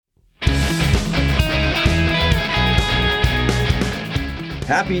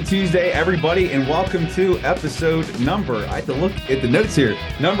Happy Tuesday, everybody, and welcome to episode number, I have to look at the notes here,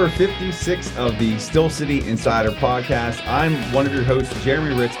 number 56 of the Steel City Insider podcast. I'm one of your hosts,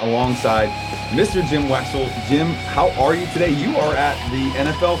 Jeremy Ritz, alongside Mr. Jim Wexel. Jim, how are you today? You are at the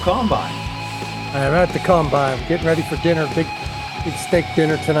NFL Combine. I'm at the Combine. I'm getting ready for dinner, big steak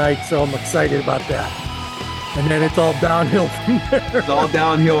dinner tonight, so I'm excited about that. And then it's all downhill from there. It's all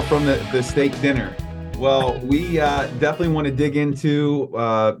downhill from the steak dinner. Well, we definitely want to dig into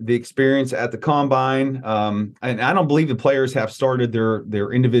the experience at the Combine. And I don't believe the players have started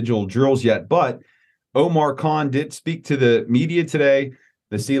their individual drills yet, but Omar Khan did speak to the media today.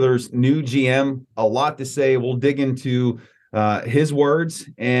 The Steelers' new GM, a lot to say. We'll dig into his words.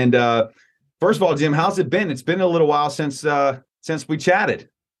 And first of all, Jim, how's it been? It's been a little while since we chatted.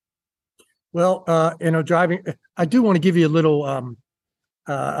 Well, driving, I do want to give you a little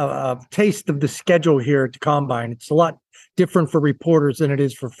a taste of the schedule here at the Combine. It's a lot different for reporters than it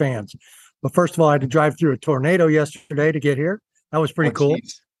is for fans. But first of all, I had to drive through a tornado yesterday to get here. That was pretty cool.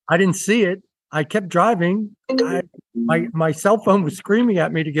 Geez. I didn't see it. I kept driving. My cell phone was screaming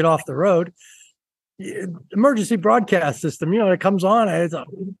at me to get off the road. Emergency broadcast system, it comes on.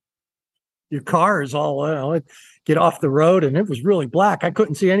 Your car is all, get off the road. And it was really black. I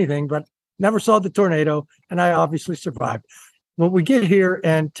couldn't see anything, but never saw the tornado. And I obviously survived. Well, we get here,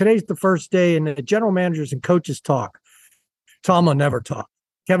 and today's the first day, and the general managers and coaches talk. Tomlin never talks.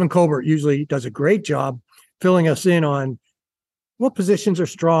 Kevin Colbert usually does a great job filling us in on what positions are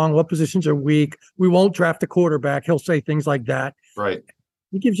strong, what positions are weak. We won't draft a quarterback. He'll say things like that. Right.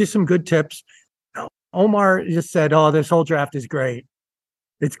 He gives you some good tips. Omar just said, this whole draft is great.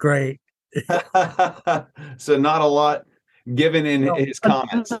 It's great. So not a lot given in his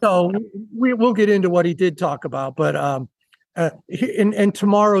comments. So we'll get into what he did talk about, but and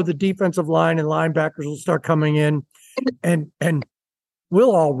tomorrow the defensive line and linebackers will start coming in, and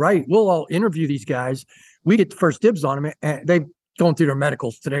we'll all interview these guys. We get the first dibs on them, and they've gone through their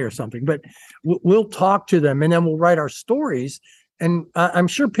medicals today or something. But we'll talk to them, and then we'll write our stories. And I'm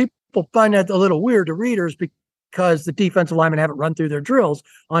sure people find that a little weird to readers because the defensive linemen haven't run through their drills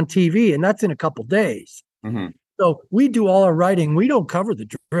on TV, and that's in a couple days. Mm-hmm. So we do all our writing. We don't cover the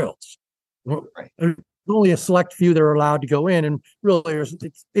drills. Right. Only a select few that are allowed to go in, and really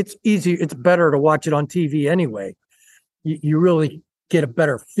it's easy. It's better to watch it on TV anyway. You really get a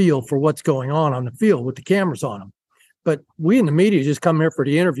better feel for what's going on the field with the cameras on them. But we in the media just come here for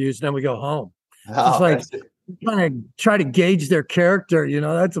the interviews, and then we go home. It's kind of try to gauge their character.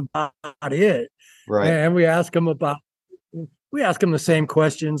 That's about it. Right. And we ask them the same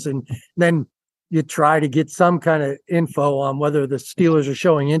questions, and then you try to get some kind of info on whether the Steelers are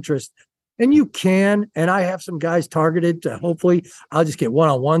showing interest. And you can, and I have some guys targeted to hopefully I'll just get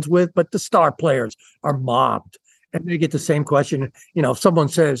one-on-ones with, but the star players are mobbed. And they get the same question. If someone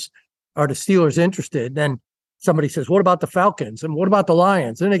says, are the Steelers interested? Then somebody says, what about the Falcons? And what about the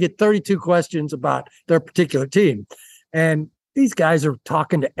Lions? And they get 32 questions about their particular team. And these guys are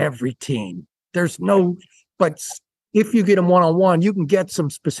talking to every team. But if you get them one-on-one, you can get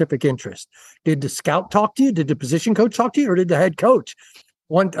some specific interest. Did the scout talk to you? Did the position coach talk to you? Or did the head coach?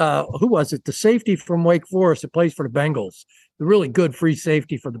 Who was it? The safety from Wake Forest that plays for the Bengals. The really good free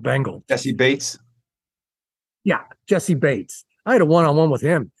safety for the Bengals. Jesse Bates? Yeah, Jesse Bates. I had a one-on-one with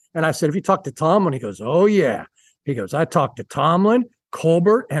him. And I said, have you talked to Tomlin? He goes, oh, yeah. He goes, I talked to Tomlin,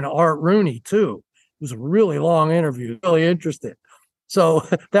 Colbert, and Art Rooney, too. It was a really long interview. Really interested. So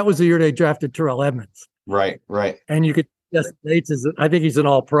that was the year they drafted Terrell Edmonds. Right. And you could, Jesse Bates I think he's an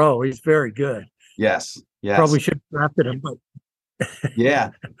all-pro. He's very good. Yes. Probably should have drafted him, but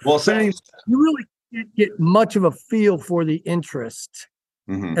yeah. Well, so you really can't get much of a feel for the interest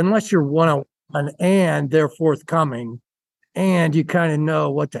unless you're one-on-one and they're forthcoming and you kind of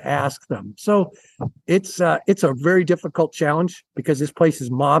know what to ask them. So it's a very difficult challenge because this place is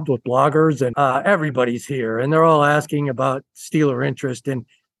mobbed with bloggers and everybody's here and they're all asking about Steeler interest, and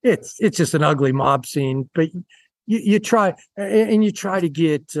it's just an ugly mob scene. But you try to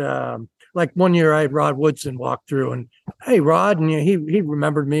get like one year I had Rod Woodson walk through and, hey, Rod, and he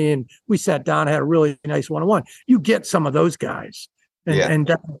remembered me and we sat down, had a really nice one-on-one. You get some of those guys. And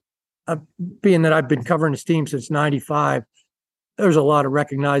being that I've been covering this team since 95, there's a lot of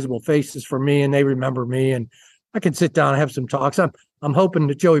recognizable faces for me and they remember me and I can sit down and have some talks. I'm hoping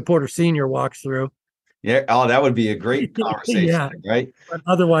that Joey Porter Sr. walks through. Yeah. Oh, that would be a great conversation, yeah. Right? But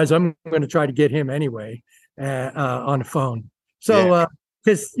otherwise, I'm going to try to get him anyway on the phone. So,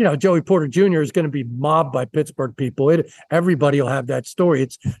 because Joey Porter Jr. is going to be mobbed by Pittsburgh people. Everybody will have that story.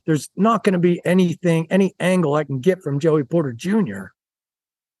 There's not going to be any angle I can get from Joey Porter Jr.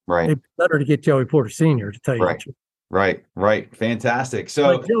 Right. It's better to get Joey Porter Sr. to tell you. Right. Right, right. Fantastic. Like,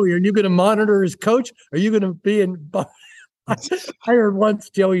 So Joey, are you going to monitor his coach? Are you going to be in? I heard once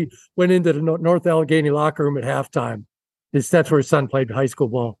Joey went into the North Allegheny locker room at halftime. That's where his son played high school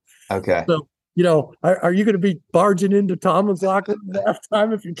ball. okay. So, are you going to be barging into Tomlin's locker room at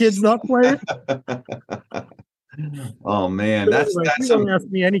halftime if your kid's not playing? Oh man, But that's anyway, if you some. don't ask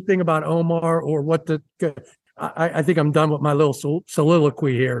me anything about Omar or what I think I'm done with my little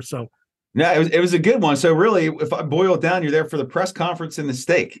soliloquy here. So, No, it was a good one. So really, if I boil it down, you're there for the press conference and the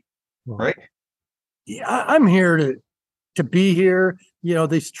steak, right? yeah, I'm here to be here.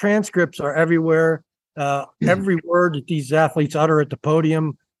 These transcripts are everywhere. Every word that these athletes utter at the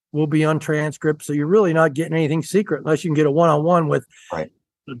podium will be on transcript. So you're really not getting anything secret unless you can get a one-on-one with. Right.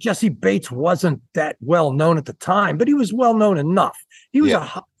 Jesse Bates wasn't that well known at the time, but he was well known enough. He was a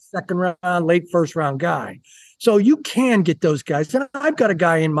hot second round, late first round guy. So you can get those guys. And I've got a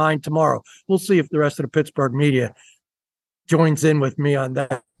guy in mind tomorrow. We'll see if the rest of the Pittsburgh media joins in with me on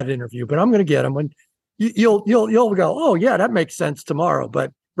that interview, but I'm going to get him. When you'll go, oh yeah, that makes sense tomorrow.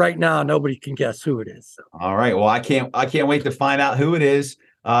 But right now, nobody can guess who it is. So. All right. Well, I can't wait to find out who it is.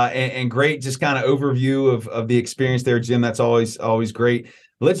 And great, just kind of overview of the experience there, Jim. That's always great.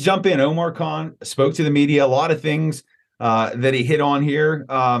 Let's jump in. Omar Khan spoke to the media. A lot of things that he hit on here.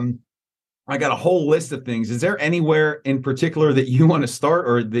 I got a whole list of things. Is there anywhere in particular that you want to start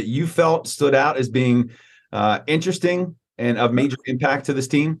or that you felt stood out as being interesting and of major impact to this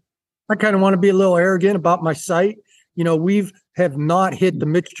team? I kind of want to be a little arrogant about my site. We have not hit the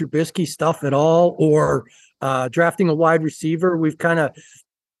Mitch Trubisky stuff at all, or drafting a wide receiver. We've kind of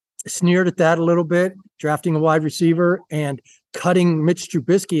sneered at that a little bit, drafting a wide receiver, and cutting Mitch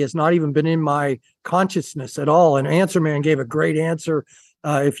Trubisky has not even been in my consciousness at all. And Answer Man gave a great answer.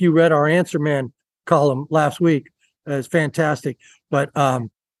 If you read our Answer Man column last week, it's fantastic. But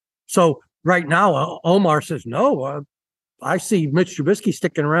so right now, Omar says, no, I see Mitch Trubisky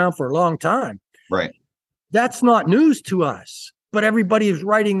sticking around for a long time. Right. That's not news to us, but everybody is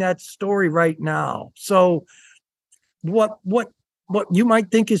writing that story right now. So what you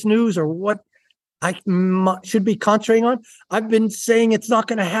might think is news or what I should be concentrating on, I've been saying it's not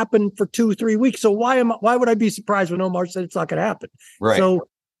going to happen for 2-3 weeks. So why would I be surprised when Omar said it's not going to happen? Right. So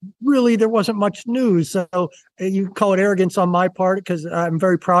really, there wasn't much news. So you call it arrogance on my part because I'm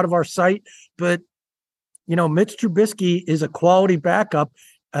very proud of our site. But, Mitch Trubisky is a quality backup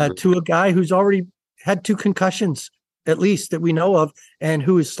to a guy who's already had 2 concussions, at least that we know of, and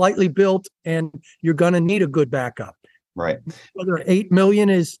who is slightly built, and you're going to need a good backup. Right. Whether $8 million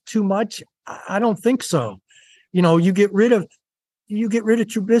is too much, I don't think so. You get rid of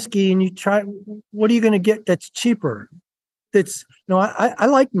Trubisky and you try, what are you going to get that's cheaper? I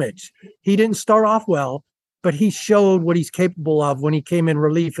like Mitch. He didn't start off well, but he showed what he's capable of when he came in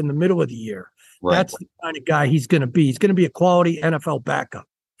relief in the middle of the year. Right. That's the kind of guy he's going to be. He's going to be a quality NFL backup.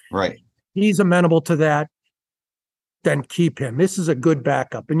 Right. He's amenable to that. Then keep him. This is a good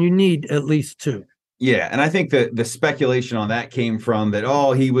backup, and you need at least 2. Yeah, and I think that the speculation on that came from that,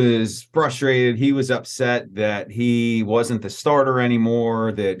 he was frustrated, he was upset that he wasn't the starter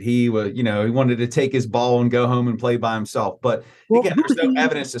anymore, that he was, he wanted to take his ball and go home and play by himself. But again, there's no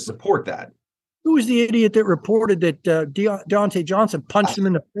evidence to support that. Who was the idiot that reported that Diontae Johnson punched him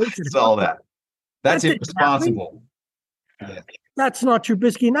in the face? I saw that. That's irresponsible. Yeah. That's not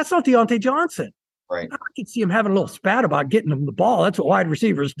Trubisky, and that's not Diontae Johnson. Right. I can see him having a little spat about getting him the ball. That's what wide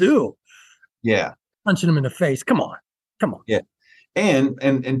receivers do. Yeah. Punching him in the face. Come on. Yeah.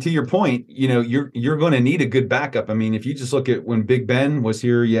 And to your point, you're going to need a good backup. I mean, if you just look at when Big Ben was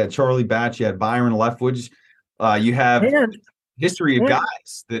here, you had Charlie Batch, you had Byron Leftwich, you have history of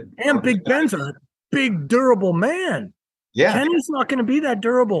guys that. And Big Ben's a big, durable man. Yeah. Kenny's not going to be that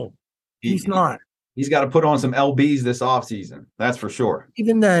durable. He's not. He's got to put on some LBs this offseason. That's for sure.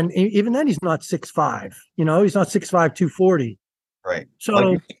 Even then, he's not 6'5". He's not 6'5", 240. Right.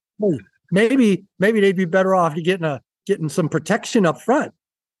 So maybe they'd be better off getting some protection up front.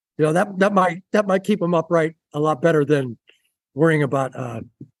 That might keep him upright a lot better than worrying about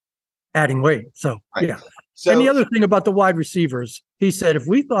adding weight. So right. Yeah. So, and the other thing about the wide receivers, he said, if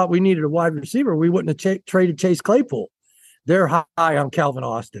we thought we needed a wide receiver, we wouldn't have traded Chase Claypool. They're high on Calvin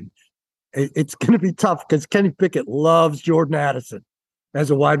Austin. It's going to be tough because Kenny Pickett loves Jordan Addison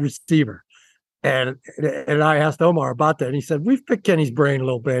as a wide receiver. And I asked Omar about that. And he said, we've picked Kenny's brain a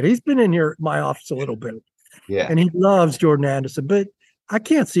little bit. He's been in here at my office a little bit. Yeah. And he loves Jordan Addison. But I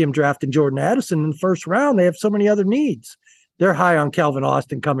can't see him drafting Jordan Addison in the first round. They have so many other needs. They're high on Calvin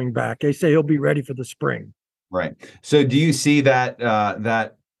Austin coming back. They say he'll be ready for the spring. Right. So do you see that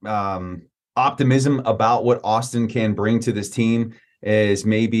optimism about what Austin can bring to this team as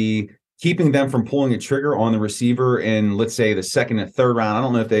maybe keeping them from pulling a trigger on the receiver in, let's say, the second and third round? I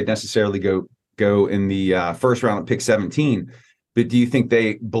don't know if they'd necessarily go in the first round at pick 17, but do you think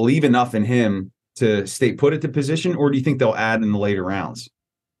they believe enough in him to stay put at the position, or do you think they'll add in the later rounds?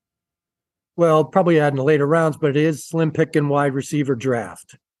 Well, probably add in the later rounds, but it is slim picking wide receiver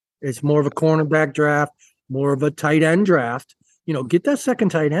draft. It's more of a cornerback draft, more of a tight end draft. Get that second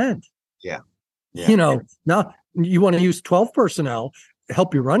tight end. Yeah. Now you want to use 12 personnel,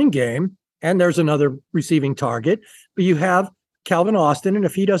 help your running game, and there's another receiving target. But you have Calvin Austin, and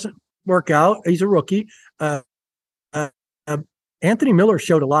if he doesn't work out, he's a rookie. Anthony Miller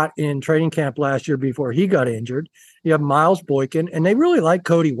showed a lot in training camp last year before he got injured. You have Miles Boykin, and they really like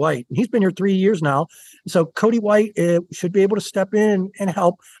Cody White. He's been here 3 years now. So Cody White should be able to step in and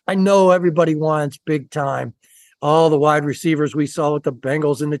help. I know everybody wants big time. All the wide receivers we saw with the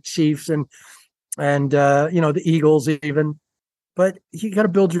Bengals and the Chiefs and the Eagles even. But you got to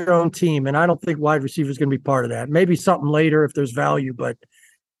build your own team, and I don't think wide receiver is going to be part of that. Maybe something later if there's value, but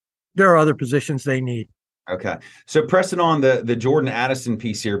there are other positions they need. Okay. So pressing on the Jordan Addison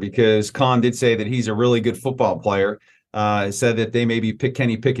piece here, because Con did say that he's a really good football player, said that they maybe pick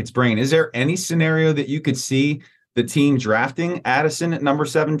Kenny Pickett's brain. Is there any scenario that you could see the team drafting Addison at number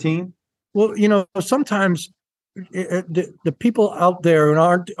 17? Well, sometimes the people out there who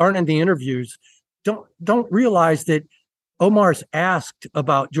aren't in the interviews don't realize that Omar's asked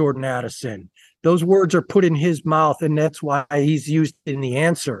about Jordan Addison. Those words are put in his mouth, and that's why he's used in the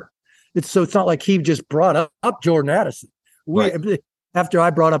answer. It's not like he just brought up Jordan Addison. Right. After I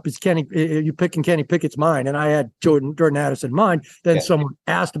brought up you picking Kenny Pickett's mind, and I had Jordan Addison in mind, then someone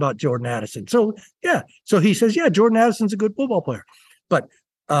asked about Jordan Addison. So he says, Jordan Addison's a good football player. But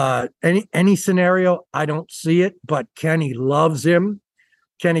any scenario, I don't see it. But Kenny loves him.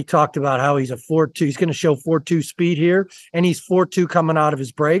 Kenny talked about how he's a 4.2. He's going to show 4.2 speed here, and he's 4.2 coming out of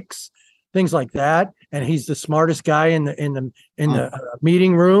his breaks. Things like that, and he's the smartest guy in the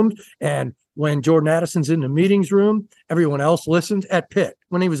meeting room. And when Jordan Addison's in the meetings room, everyone else listens. At Pitt,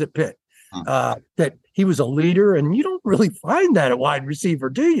 when he was at Pitt, that he was a leader, and you don't really find that at wide receiver,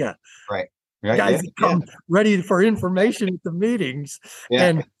 do you? Right. Guys come ready for information at the meetings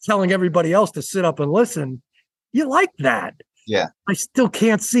and telling everybody else to sit up and listen. You like that. Yeah. I still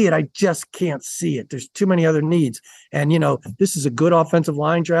can't see it. I just can't see it. There's too many other needs. And, this is a good offensive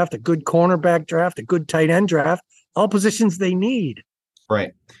line draft, a good cornerback draft, a good tight end draft, all positions they need.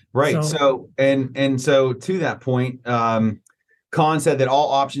 Right. So to that point, Con said that all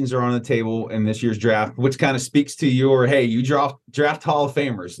options are on the table in this year's draft, which kind of speaks to you draft Hall of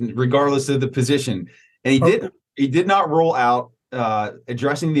Famers regardless of the position. And he did not rule out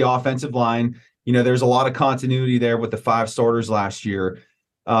addressing the offensive line. There's a lot of continuity there with the 5 starters last year.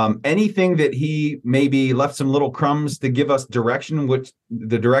 Anything that he maybe left some little crumbs to give us direction, which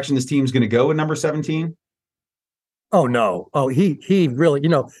the direction this team's going to go in number 17? Oh, no. Oh, he really,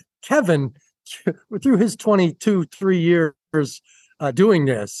 Kevin, through his 3 years doing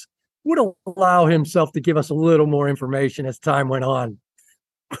this, would allow himself to give us a little more information as time went on.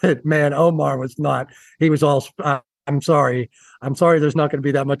 But man, Omar was not. He was all, I'm sorry. There's not going to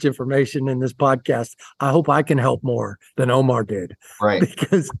be that much information in this podcast. I hope I can help more than Omar did. Right.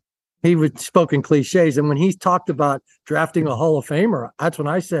 Because he would spoken cliches. And when he talked about drafting a Hall of Famer, that's when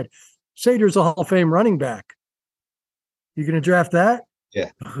I said, Sater's a Hall of Fame running back. You going to draft that?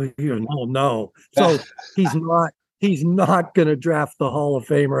 Yeah. No. So he's not going to draft the Hall of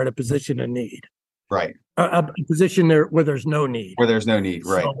Famer at a position of need. Right. A position there where there's no need. Where there's no need.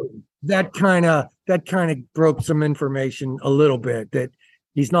 Right. So that kind of broke some information a little bit, that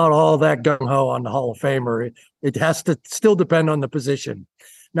he's not all that gung-ho on the Hall of Famer. It has to still depend on the position.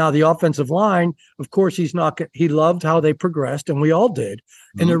 Now, the offensive line, of course, he loved how they progressed, and we all did.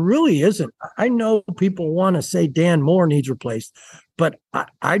 And there really isn't. I know people want to say Dan Moore needs replaced, but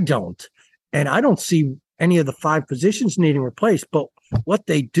I don't. And I don't see any of the 5 positions needing replaced. But what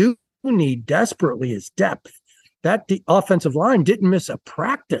they do need desperately is depth. The offensive line didn't miss a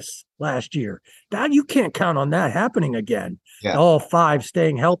practice last year. Now you can't count on that happening again. Yeah. All 5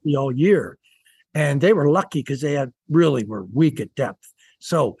 staying healthy all year. And they were lucky because they were weak at depth.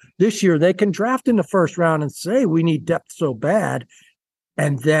 So this year they can draft in the first round and say, we need depth so bad.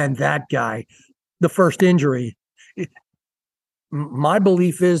 And then that guy, the first injury, my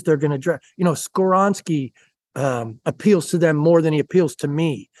belief is they're going to draft, Skoronski appeals to them more than he appeals to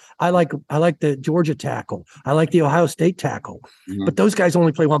me. I like the Georgia tackle. I like the Ohio State tackle, but those guys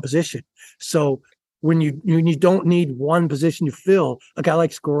only play one position. So when you don't need one position to fill, a guy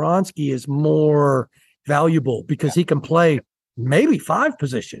like Skoronski is more valuable because he can play maybe 5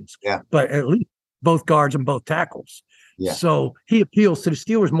 positions, but at least both guards and both tackles. Yeah. So he appeals to the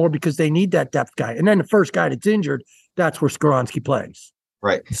Steelers more because they need that depth guy. And then the first guy that's injured, that's where Skoronski plays.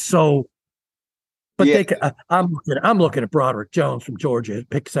 Right. So, but Yeah. they can, I'm looking at Broderick Jones from Georgia at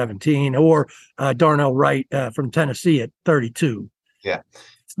pick 17 or Darnell Wright from Tennessee at 32. Yeah.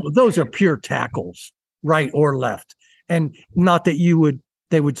 So those are pure tackles, right or left. And not that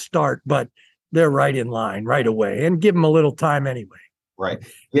they would start, but they're right in line right away and give them a little time anyway. Right.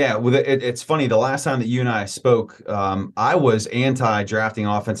 Yeah. Well, it's funny. The last time that you and I spoke, I was anti-drafting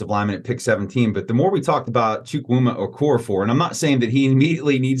offensive lineman at pick 17. But the more we talked about Chukwuma Okorafor, and I'm not saying that he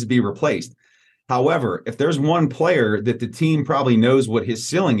immediately needs to be replaced. However, if there's one player that the team probably knows what his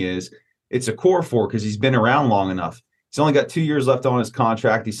ceiling is, it's Okorafor because he's been around long enough. He's only got 2 years left on his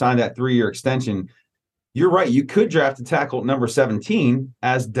contract. He signed that 3-year extension. You're right. You could draft a tackle at number 17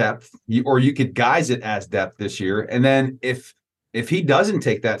 as depth, or you could guise it as depth this year. And then if he doesn't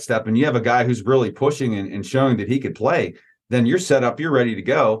take that step and you have a guy who's really pushing and showing that he could play, then you're set up, you're ready to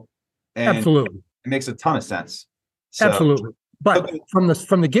go. And absolutely. It makes a ton of sense. So, absolutely. But okay. from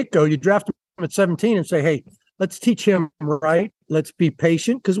the get-go, you draft him at 17 and say, hey, let's teach him right. Let's be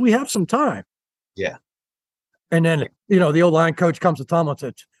patient because we have some time. Yeah. And then, the old line coach comes to Tom and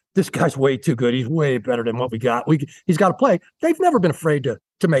says, this guy's way too good. He's way better than what we got. He's got to play. They've never been afraid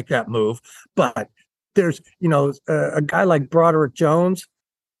to make that move. But there's, a guy like Broderick Jones.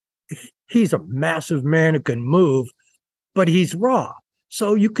 He's a massive man who can move, but he's raw.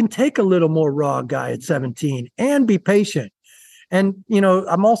 So you can take a little more raw guy at 17 and be patient. And,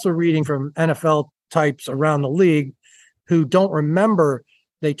 I'm also reading from NFL types around the league who don't remember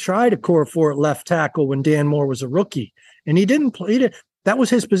they tried Okorafor at left tackle when Dan Moore was a rookie, and he didn't play. That was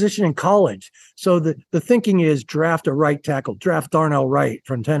his position in college. So the thinking is draft a right tackle, draft Darnell Wright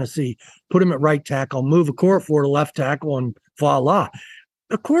from Tennessee, put him at right tackle, move Okorafor to left tackle, and voila.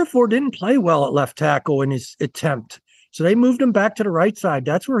 Okorafor didn't play well at left tackle in his attempt. So they moved him back to the right side.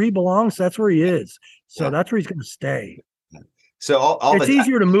 That's where he belongs. That's where he is. So that's where he's going to stay. So it's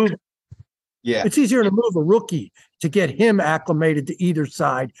easier to move. Yeah. It's easier to move a rookie to get him acclimated to either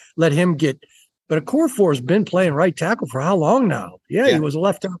side, let him get. But Okorafor has been playing right tackle for how long now? Yeah, he was a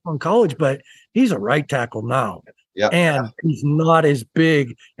left tackle in college, but he's a right tackle now. Yeah. And he's not as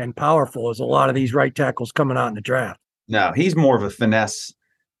big and powerful as a lot of these right tackles coming out in the draft. No, he's more of a finesse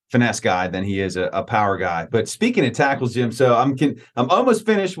guy than he is a power guy. But speaking of tackles, Jim, so I'm almost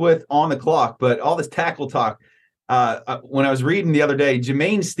finished with On the Clock, but all this tackle talk. When I was reading the other day,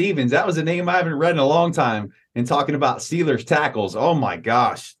 Jermaine Stevens, that was a name I haven't read in a long time, and talking about Steelers tackles. Oh my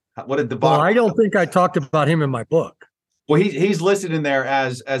gosh. What a debacle. Well, I don't think I talked about him in my book. Well, he's listed in there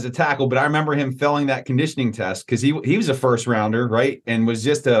as a tackle, but I remember him failing that conditioning test because he was a first rounder, right? And was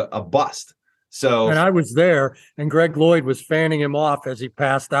just a bust. So, and I was there, and Greg Lloyd was fanning him off as he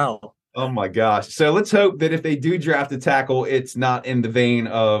passed out. Oh my gosh. So let's hope that if they do draft a tackle, it's not in the vein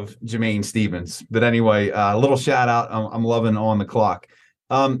of Jermaine Stevens. But anyway, a little shout out. I'm loving On the Clock.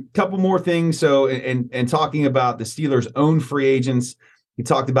 Couple more things. So, and talking about the Steelers' own free agents, he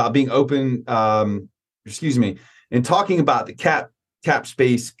talked about being open, and talking about the cap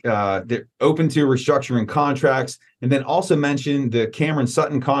space, they're open to restructuring contracts, and then also mentioned the Cameron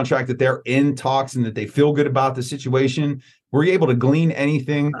Sutton contract, that they're in talks and that they feel good about the situation. Were you able to glean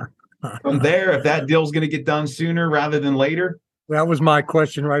anything from there, if that deal's going to get done sooner rather than later? That was my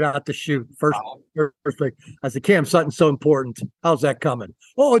question right out the chute. First thing, I said, Cam Sutton's so important. How's that coming?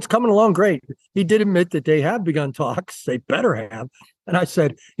 Oh, it's coming along great. He did admit that they have begun talks. They better have. And I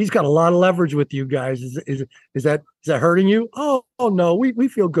said, he's got a lot of leverage with you guys. Is that hurting you? Oh no, we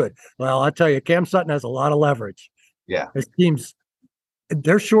feel good. Well, I tell you, Cam Sutton has a lot of leverage. Yeah. His teams,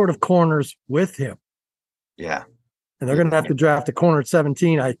 they're short of corners with him. Yeah. And they're going to have to draft a corner at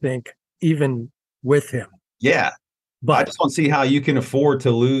 17, I think, even with him. Yeah. But I just want to see how you can afford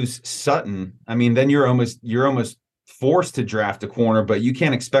to lose Sutton. I mean, then you're almost forced to draft a corner, but you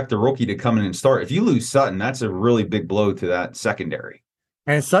can't expect a rookie to come in and start. If you lose Sutton, that's a really big blow to that secondary.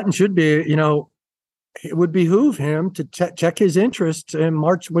 And Sutton should be, it would behoove him to check his interest in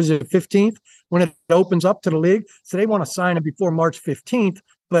March, was it 15th, when it opens up to the league. So they want to sign him before March 15th,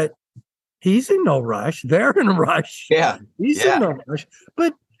 but he's in no rush. They're in a rush. Yeah. He's in no rush.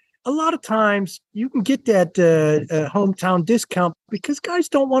 But a lot of times you can get that hometown discount because guys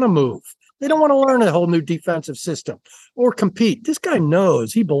don't want to move. They don't want to learn a whole new defensive system or compete. This guy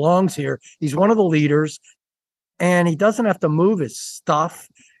knows he belongs here. He's one of the leaders, and he doesn't have to move his stuff.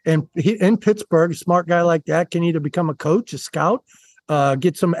 And in Pittsburgh, a smart guy like that can either become a coach, a scout,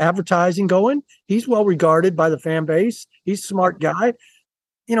 get some advertising going. He's well regarded by the fan base. He's a smart guy.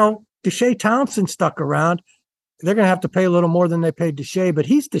 Deshae Townsend stuck around. They're going to have to pay a little more than they paid Deshae, but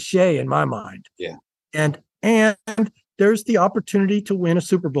he's Deshae in my mind. Yeah. And there's the opportunity to win a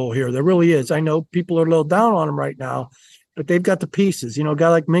Super Bowl here. There really is. I know people are a little down on them right now, but they've got the pieces. A guy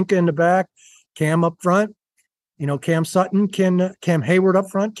like Minka in the back, Cam up front, Cam Sutton, Cam Hayward up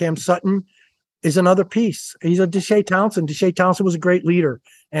front. Cam Sutton is another piece. He's a Deshae Townsend. Deshae Townsend was a great leader,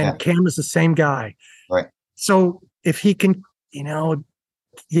 and Cam is the same guy. Right. So if he can,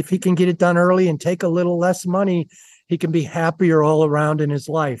 if he can get it done early and take a little less money, he can be happier all around in his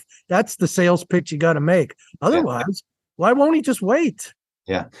life. That's the sales pitch you got to make. Otherwise, why won't he just wait?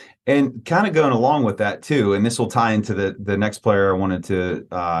 Yeah. And kind of going along with that too, and this will tie into the next player I wanted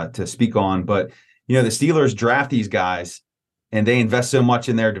to speak on, but the Steelers draft these guys and they invest so much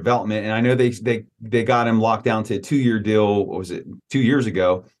in their development. And I know they got him locked down to a 2-year deal. What was it, 2 years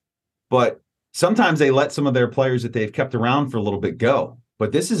ago? But sometimes they let some of their players that they've kept around for a little bit go.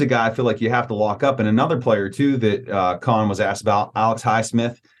 But this is a guy I feel like you have to lock up. And another player too that Colin was asked about, Alex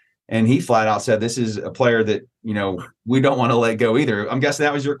Highsmith, and he flat out said this is a player that we don't want to let go either. I'm guessing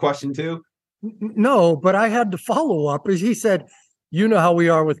that was your question too. No, but I had to follow up. As he said, how we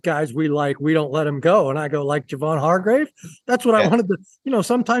are with guys we like, we don't let them go. And I go, like Javon Hargrave. That's what I wanted to.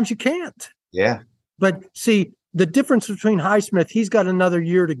 Sometimes you can't. Yeah. But see, the difference between Highsmith, he's got another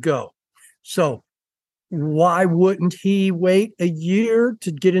year to go. So why wouldn't he wait a year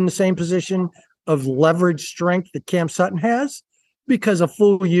to get in the same position of leverage strength that Cam Sutton has? Because a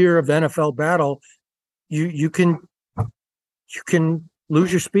full year of NFL battle, you can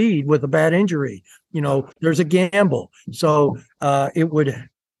lose your speed with a bad injury. There's a gamble. So it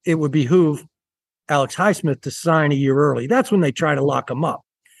would behoove Alex Highsmith to sign a year early. That's when they try to lock him up.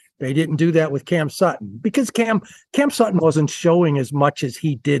 They didn't do that with Cam Sutton because Cam Sutton wasn't showing as much as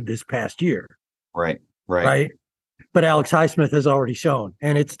he did this past year. Right. But Alex Highsmith has already shown,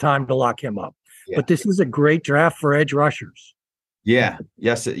 and it's time to lock him up. Yeah. But this is a great draft for edge rushers. Yeah.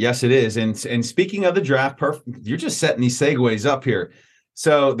 Yes, it is. And speaking of the draft, perfect. You're just setting these segues up here.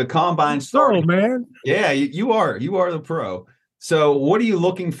 So the combine started. Oh, man. Yeah, you are the pro. So what are you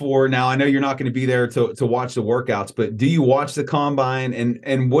looking for now? I know you're not going to be there to watch the workouts, but do you watch the combine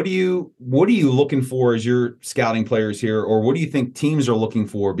and what are you looking for as your scouting players here, or what do you think teams are looking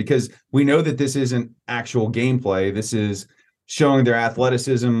for? Because we know that this isn't actual gameplay. This is showing their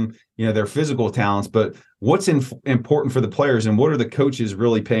athleticism, their physical talents, but what's important for the players and what are the coaches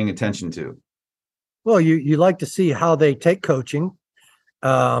really paying attention to? Well, you like to see how they take coaching.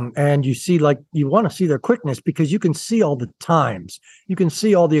 And you want to see their quickness because you can see all the times, you can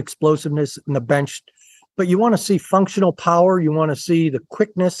see all the explosiveness in the bench, but you want to see functional power. You want to see the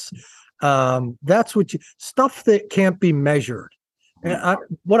quickness. That's stuff that can't be measured. And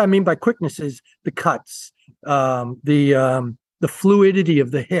what I mean by quickness is the cuts, the fluidity of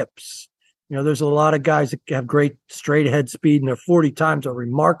the hips. There's a lot of guys that have great straight ahead speed and their 40 times are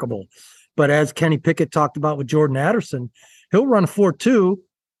remarkable. But as Kenny Pickett talked about with Jordan Addison, he'll run 4.2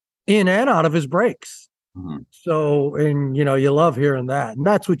 in and out of his breaks. Mm-hmm. So, and you love hearing that. And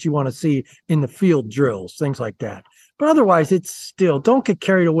that's what you want to see in the field drills, things like that. But otherwise, it's still, don't get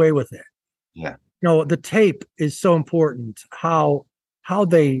carried away with it. Yeah. The tape is so important, how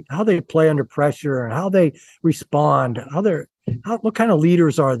they play under pressure and how they respond, what kind of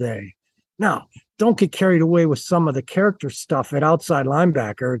leaders are they? Now, don't get carried away with some of the character stuff at outside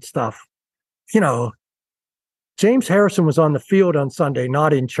linebacker and stuff. James Harrison was on the field on Sunday,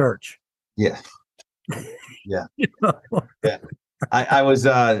 not in church. Yeah. Yeah. Yeah. I was,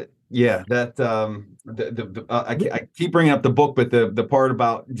 I keep bringing up the book, but the part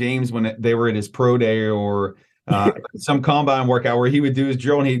about James when they were at his pro day or some combine workout where he would do his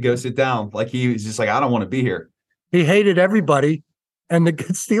drill and he'd go sit down. Like he was just like, I don't want to be here. He hated everybody. And the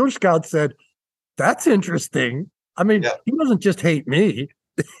Steelers scout said, that's interesting. I mean, He doesn't just hate me.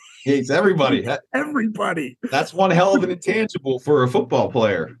 He hates everybody. Everybody. That's one hell of an intangible for a football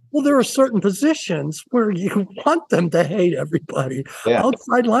player. Well, there are certain positions where you want them to hate everybody. Yeah.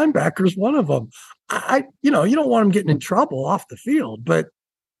 Outside linebacker is one of them. You don't want them getting in trouble off the field, but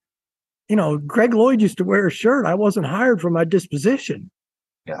Greg Lloyd used to wear a shirt. I wasn't hired for my disposition.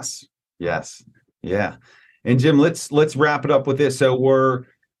 Yes. Yeah. And Jim, let's wrap it up with this. So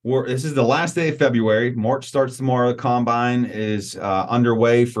this is the last day of February. March starts tomorrow. The combine is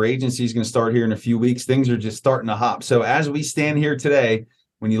underway. Free agency is going to start here in a few weeks. Things are just starting to hop. So as we stand here today,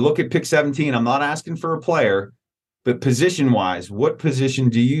 when you look at pick 17, I'm not asking for a player, but position-wise, what position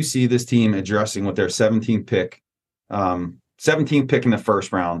do you see this team addressing with their 17th pick? 17th pick in the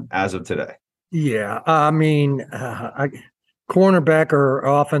first round as of today. Yeah, I mean, cornerback or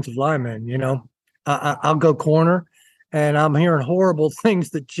offensive lineman. I'll go corner. And I'm hearing horrible things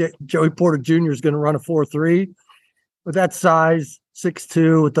that Joey Porter Jr. is going to run a 4.3 with that size,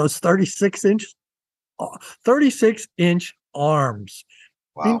 6'2", with those 36 inches. 36-inch arms.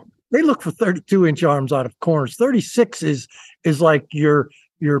 Wow. I mean, they look for 32-inch arms out of corners. 36 is like your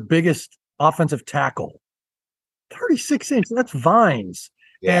biggest offensive tackle. 36-inch, that's Vines.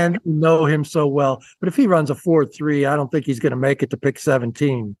 Yeah. And we know him so well. But if he runs a 4.3, I don't think he's going to make it to pick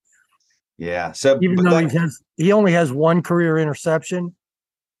 17. Yeah. So even though he only has one career interception,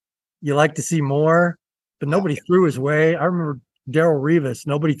 you like to see more, but nobody threw his way. I remember Darrelle Revis,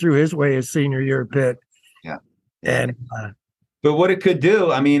 nobody threw his way his senior year at Pitt. Yeah. And but what it could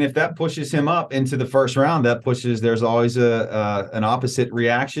do, I mean, if that pushes him up into the first round, there's always an opposite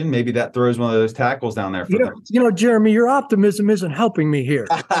reaction. Maybe that throws one of those tackles down there for them. Jeremy, your optimism isn't helping me here.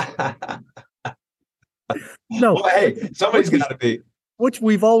 No. Well, hey, somebody's got to be. Which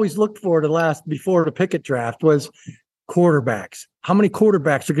we've always looked for before the Pickett draft was quarterbacks. How many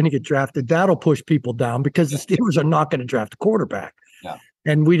quarterbacks are going to get drafted? That'll push people down because the Steelers are not going to draft a quarterback. Yeah.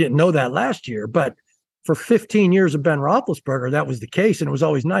 And we didn't know that last year, but for 15 years of Ben Roethlisberger, that was the case, and it was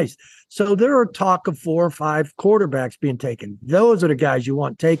always nice. So there are talk of 4 or 5 quarterbacks being taken. Those are the guys you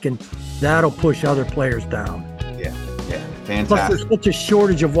want taken. That'll push other players down. Yeah, fantastic. Plus, there's such a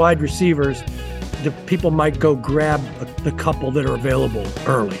shortage of wide receivers. The people might go grab the couple that are available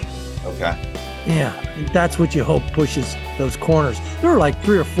early. Okay. Yeah, that's what you hope pushes those corners. There are like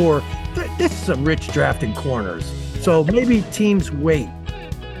 3 or 4. This is a rich draft in corners. So maybe teams wait.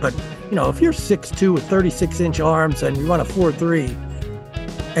 But, if you're 6'2" with 36-inch arms and you run a 4.3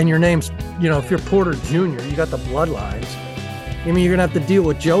 and your name's, if you're Porter Jr., you got the bloodlines. I mean, you're going to have to deal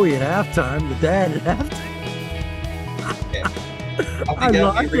with Joey at halftime, the dad at halftime.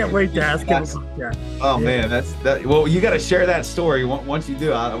 I can't wait to ask him about that. Oh, man, well, you got to share that story. Once you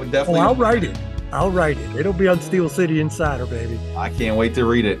do, I would definitely. I'll write it. It'll be on Steel City Insider, baby. I can't wait to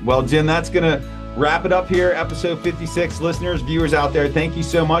read it. Well, Jim, that's going to wrap it up here. Episode 56. Listeners, viewers out there, thank you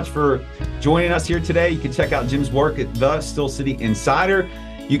so much for joining us here today. You can check out Jim's work at the Steel City Insider.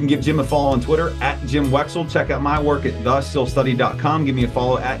 You can give Jim a follow on Twitter at Jim Wexell. Check out my work at thesteelstudy.com. Give me a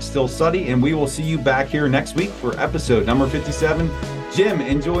follow at Steel Study, and we will see you back here next week for episode number 57. Jim,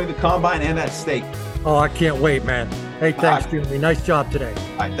 enjoy the combine and that steak. Oh, I can't wait, man. Hey, thanks, Jimmy. Nice job today.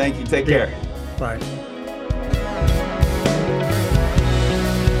 All right, thank you. Take care. Bye.